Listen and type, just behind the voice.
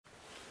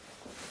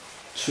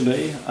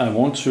Today I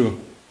want to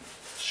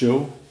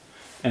show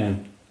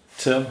and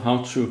tell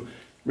how to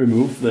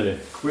remove the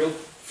quill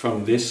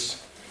from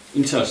this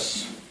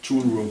Intos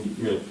tool room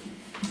mill.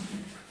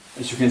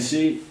 As you can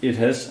see, it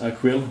has a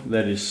quill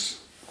that is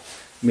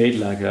made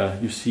like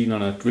you've seen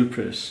on a drill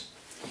press.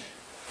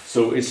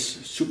 So it's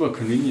super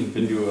convenient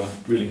when you are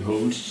drilling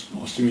holes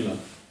or similar.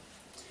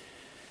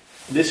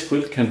 This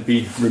quill can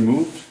be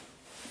removed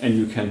and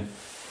you can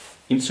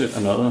insert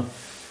another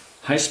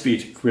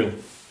high-speed quill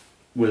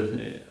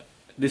with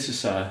this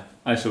is a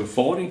ISO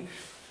 40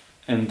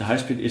 and the high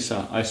speed is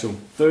a ISO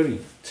 30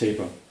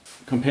 taper.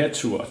 Compared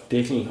to a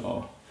deckel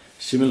or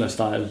similar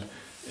style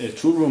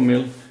tool room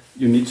mill,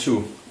 you need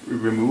to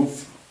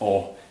remove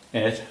or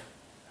add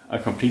a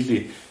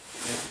completely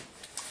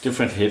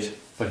different head.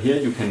 But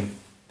here you can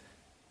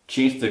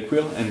change the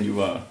quill and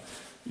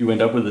you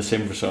end up with the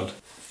same result.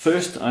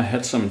 First I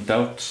had some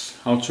doubts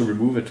how to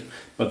remove it,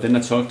 but then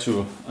I talked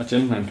to a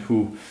gentleman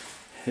who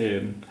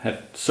had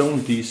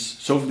sold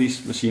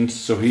these machines,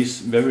 so he's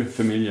very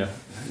familiar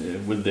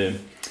with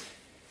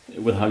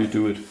how you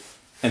do it,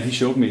 and he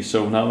showed me.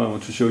 So now I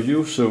want to show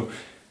you, so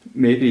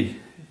maybe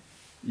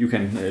you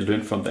can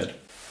learn from that.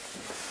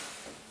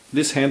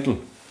 This handle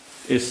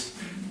is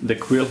the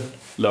quill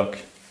lock,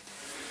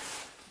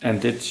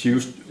 and it's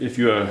used if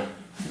you are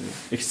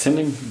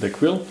extending the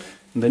quill,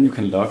 and then you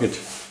can lock it,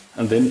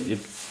 and then it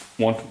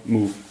won't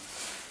move.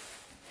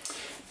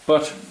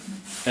 But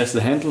as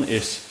the handle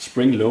is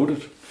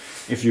spring-loaded,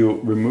 if you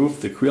remove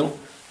the quill,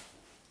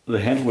 the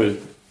handle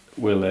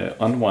will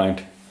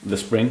unwind the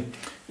spring.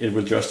 It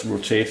will just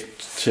rotate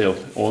till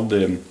all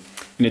the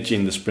energy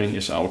in the spring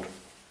is out.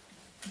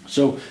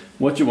 So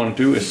what you want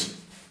to do is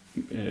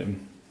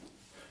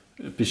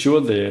be sure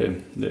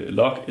the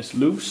lock is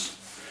loose.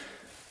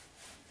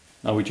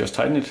 Now we just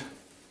tighten it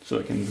so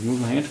I can remove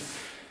the hand.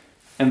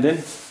 And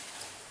then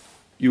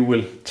you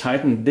will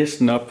tighten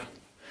this knob.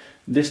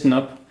 This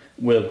knob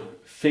will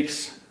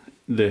fix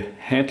the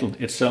handle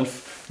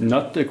itself,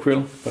 not the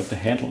quill, but the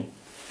handle.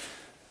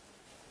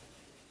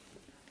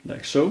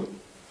 Like so.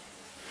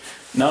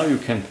 Now you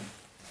can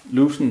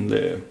loosen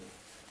the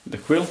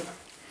quill,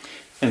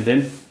 and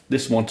then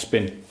this won't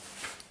spin.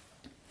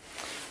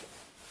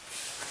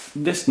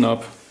 This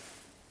knob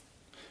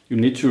you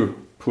need to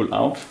pull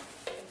out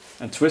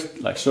and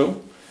twist like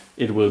so.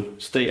 It will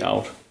stay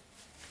out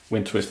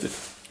when twisted.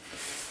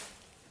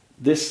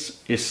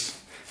 This is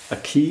a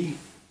key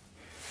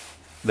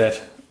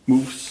that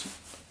moves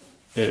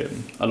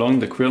along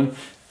the quill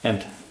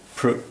and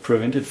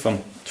prevent it from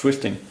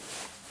twisting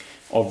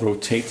or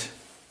rotate.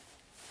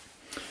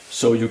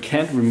 So you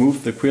can't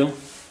remove the quill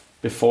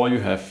before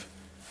you have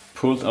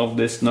pulled out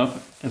this knob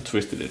and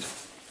twisted it.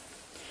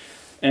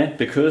 And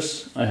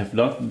because I have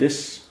locked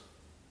this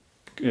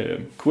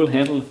quill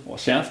handle or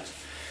shaft,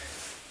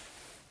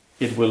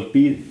 it will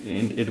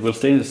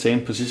stay in the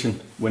same position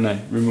when I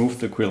remove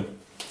the quill.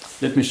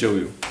 Let me show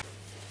you.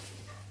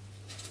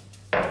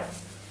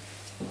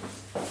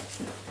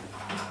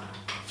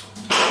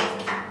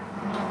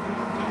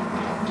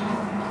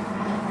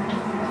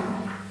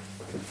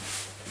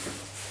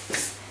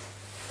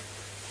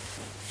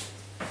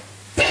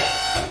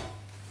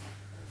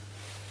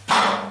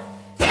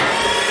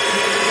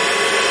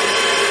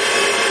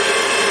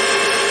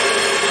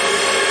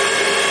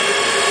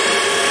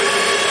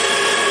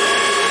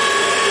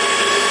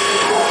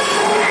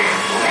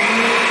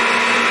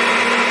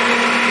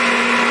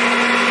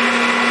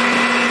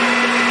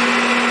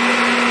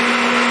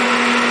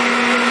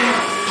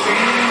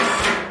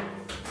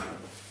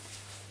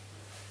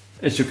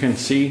 As you can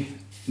see,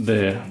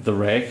 the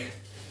rag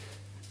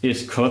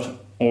is cut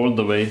all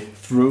the way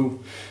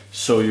through,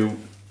 so you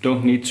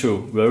don't need to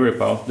worry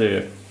about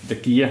the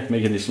gear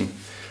mechanism.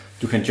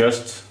 You can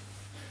just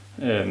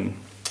you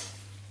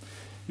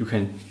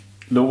can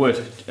lower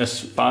it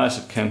as far as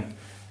it can,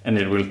 and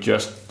it will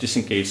just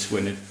disengage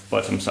when it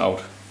bottoms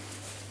out.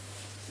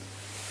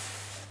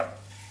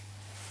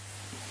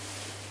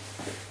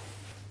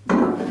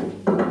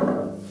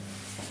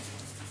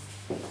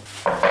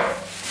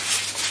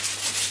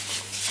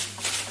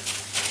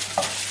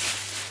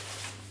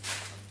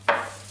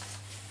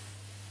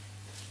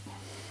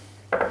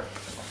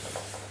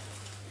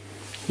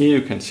 Here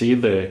you can see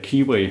the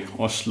keyway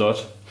or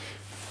slot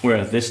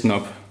where this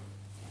knob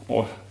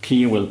or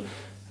key will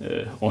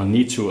or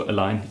need to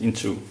align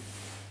into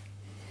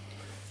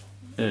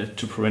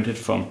to prevent it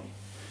from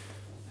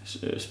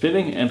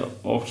spinning, and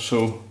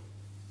also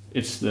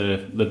it's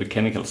the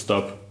mechanical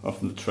stop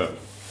of the trap.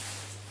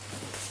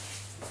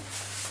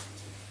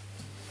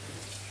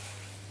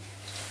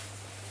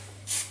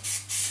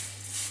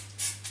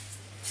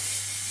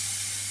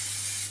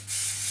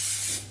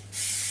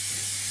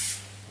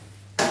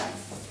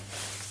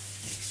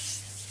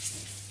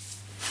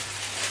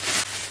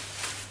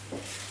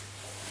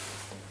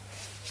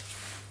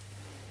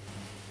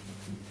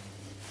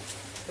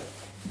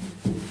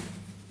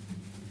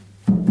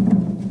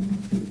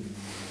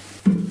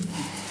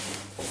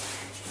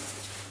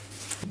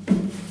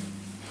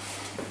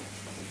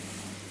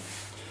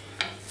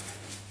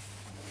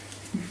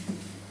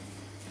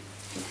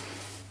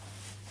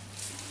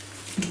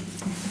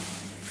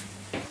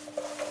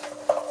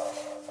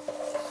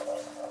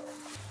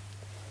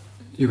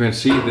 You can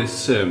see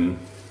this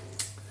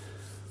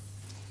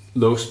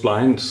those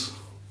blinds.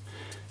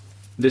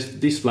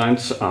 These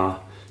blinds are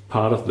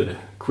part of the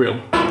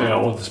quill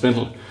or the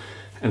spindle,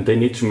 and they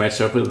need to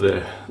match up with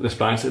the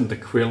splines in the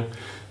quill.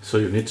 So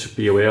you need to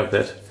be aware of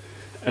that,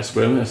 as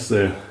well as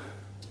the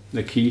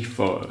key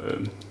for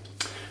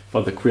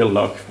the quill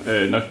lock,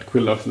 not the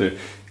quill lock, the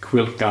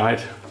quill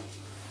guide.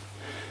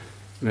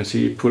 You can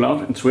see pull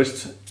out and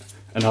twist,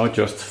 and now it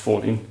just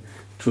fall in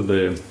to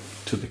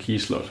the key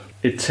slot.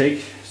 It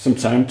takes some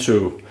time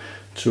to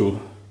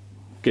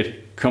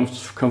get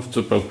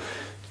comfortable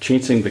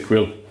changing the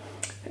quill,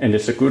 and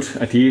it's a good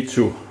idea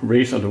to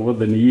raise or lower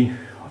the knee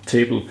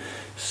table,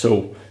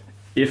 so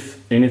if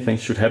anything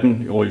should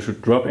happen or you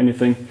should drop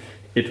anything,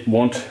 it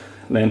won't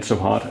land so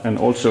hard. And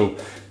also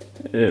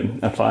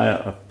apply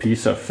a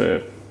piece of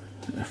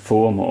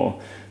foam or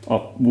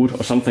wood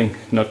or something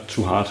not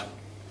too hard.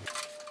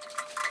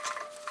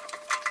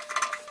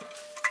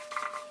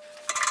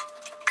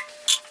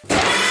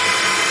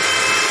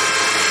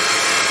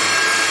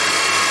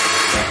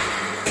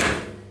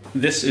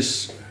 This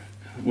is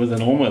with a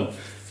normal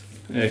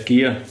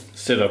gear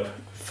setup,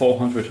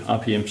 400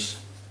 RPMs.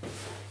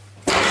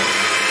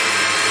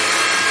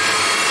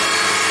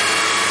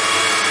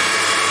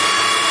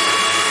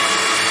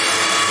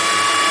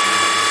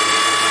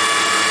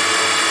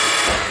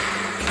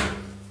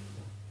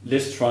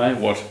 Let's try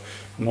what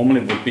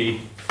normally would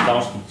be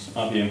 1000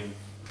 RPM.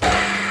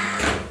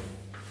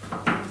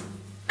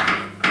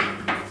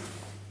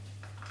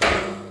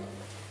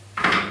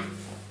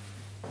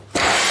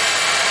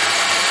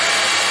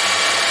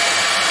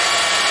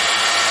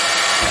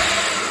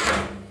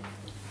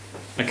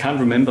 I can't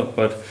remember,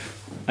 but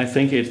I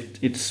think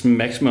its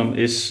maximum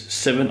is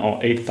 7,000 or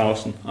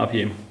 8,000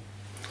 RPM.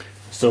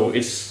 So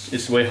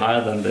it's way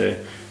higher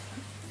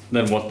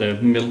than what the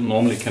mill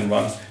normally can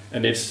run,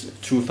 and it's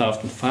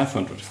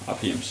 2,500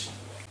 RPMs.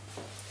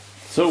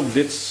 So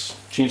let's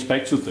change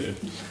back to the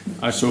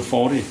ISO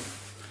 40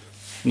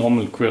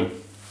 normal quill.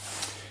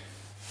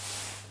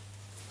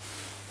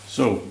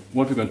 So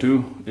what we're going to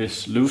do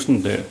is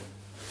loosen the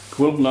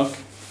quill lock,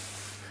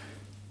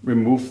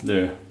 remove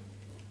the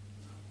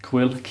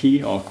quill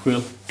key or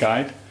quill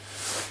guide,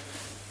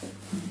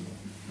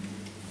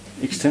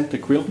 extend the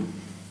quill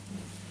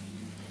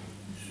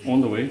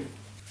all the way.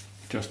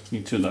 Just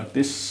need to lock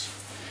this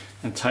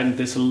and tighten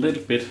this a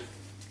little bit,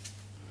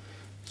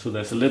 so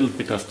there's a little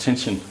bit of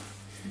tension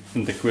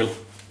in the quill.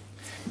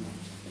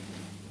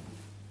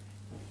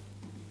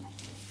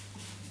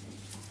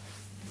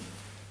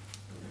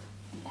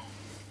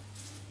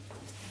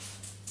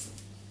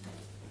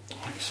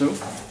 Like so.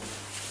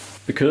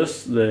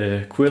 Because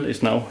the quill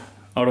is now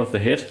out of the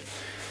head,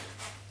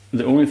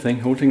 the only thing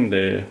holding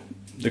the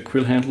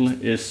quill handle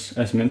is,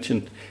 as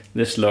mentioned,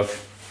 this lock.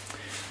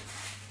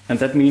 And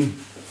that means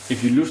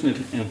if you loosen it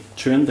and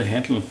turn the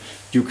handle,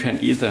 you can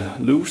either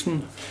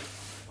loosen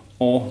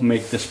or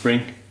make the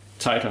spring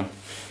tighter.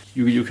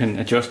 You can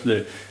adjust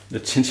the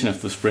tension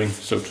of the spring,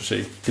 so to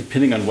say,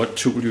 depending on what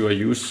tool you are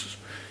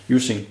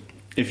using.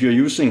 If you're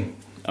using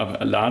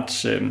a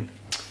large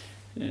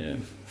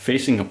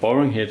facing or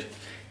boring head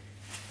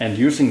and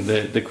using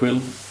the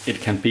quill, it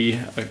can be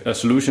a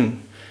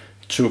solution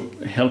to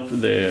help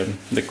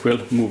the quill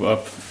move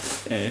up.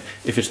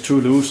 If it's too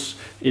loose,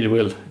 it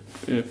will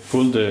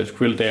pull the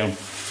quill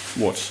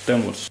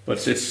downwards.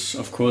 But it's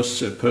of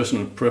course a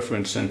personal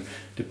preference, and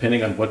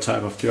depending on what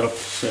type of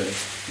jobs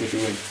you're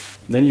doing.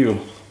 Then you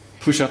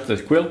push up the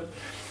quill,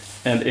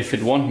 and if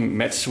it won't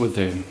match with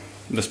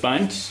the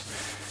spines,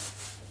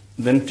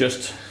 then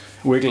just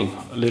wiggle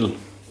a little.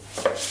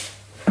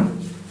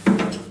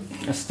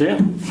 As there.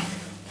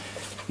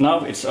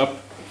 Now it's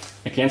up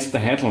against the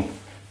handle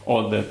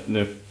or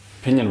the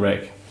pinion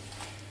rack.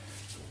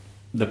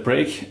 The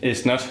brake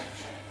is not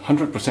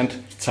 100%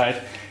 tight,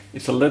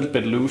 it's a little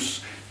bit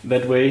loose.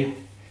 That way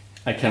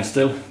I can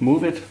still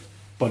move it,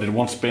 but it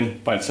won't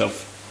spin by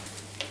itself.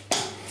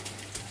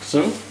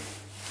 So,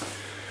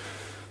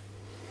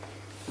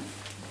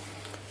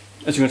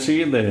 as you can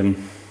see,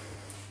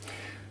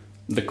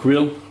 the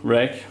quill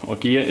rack or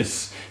gear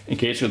is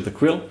engaged with the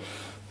quill.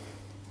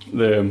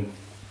 The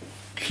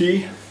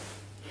key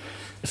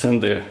is in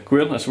the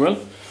quill as well.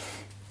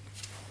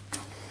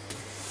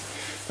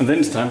 And then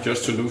it's time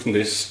just to loosen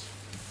this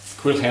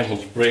quill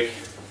handle brake.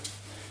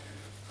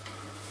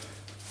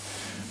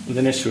 And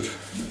then it should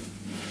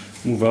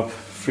move up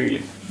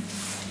freely.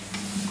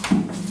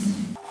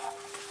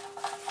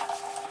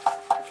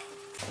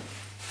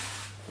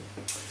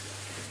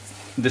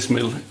 This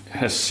mill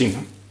has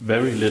seen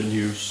very little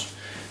use.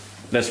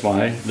 That's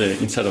why the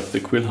inside of the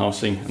quill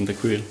housing and the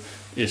quill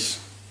is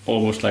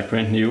almost like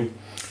brand new,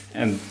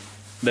 and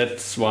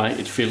that's why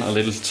it feels a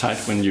little tight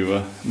when you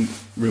are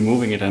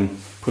removing it and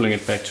pulling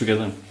it back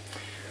together.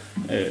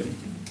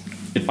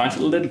 It binds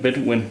a little bit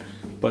when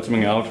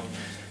bottoming out,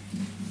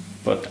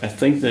 but I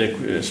think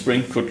the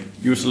spring could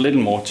use a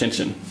little more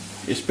tension,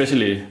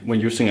 especially when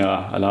using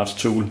a large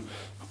tool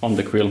on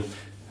the quill,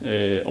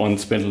 on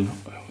spindle,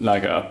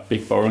 like a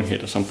big boring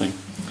head or something.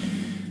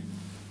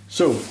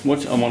 So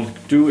what I want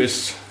to do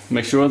is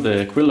make sure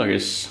the quill lock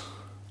is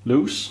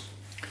loose.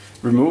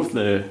 Remove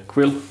the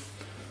quill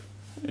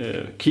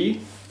key.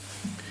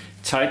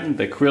 Tighten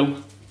the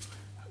quill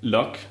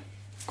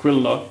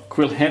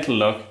handle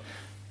lock,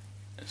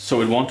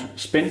 so it won't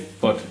spin,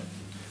 but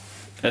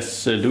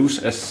as loose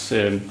as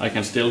I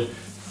can still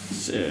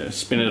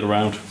spin it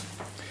around.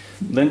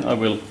 Then I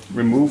will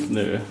remove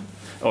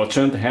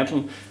turn the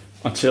handle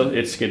until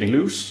it's getting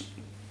loose.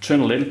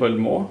 Turn a little bit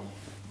more,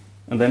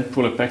 and then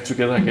pull it back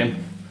together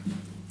again.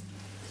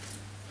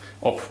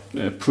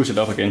 Push it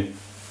up again.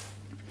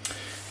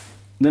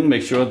 Then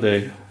make sure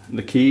the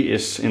key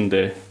is in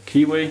the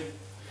keyway.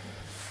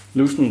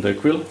 Loosen the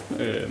quill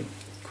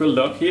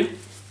lock here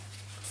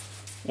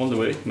all the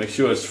way. Make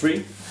sure it's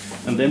free,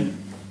 and then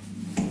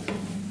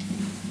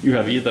you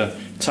have either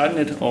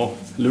tightened it or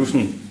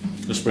loosened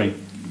the spring.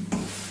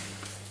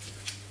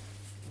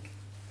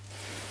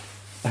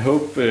 I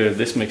hope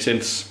this makes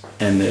sense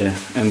and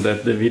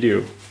that the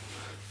video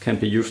can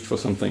be used for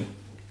something.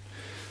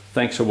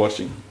 Thanks for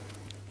watching.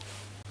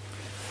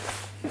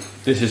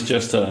 This is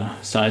just a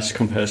size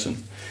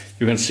comparison.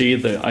 You can see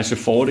the ISO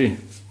 40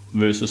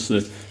 versus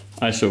the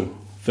ISO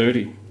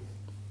 30.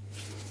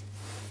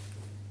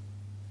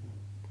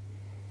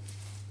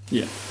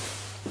 Yeah.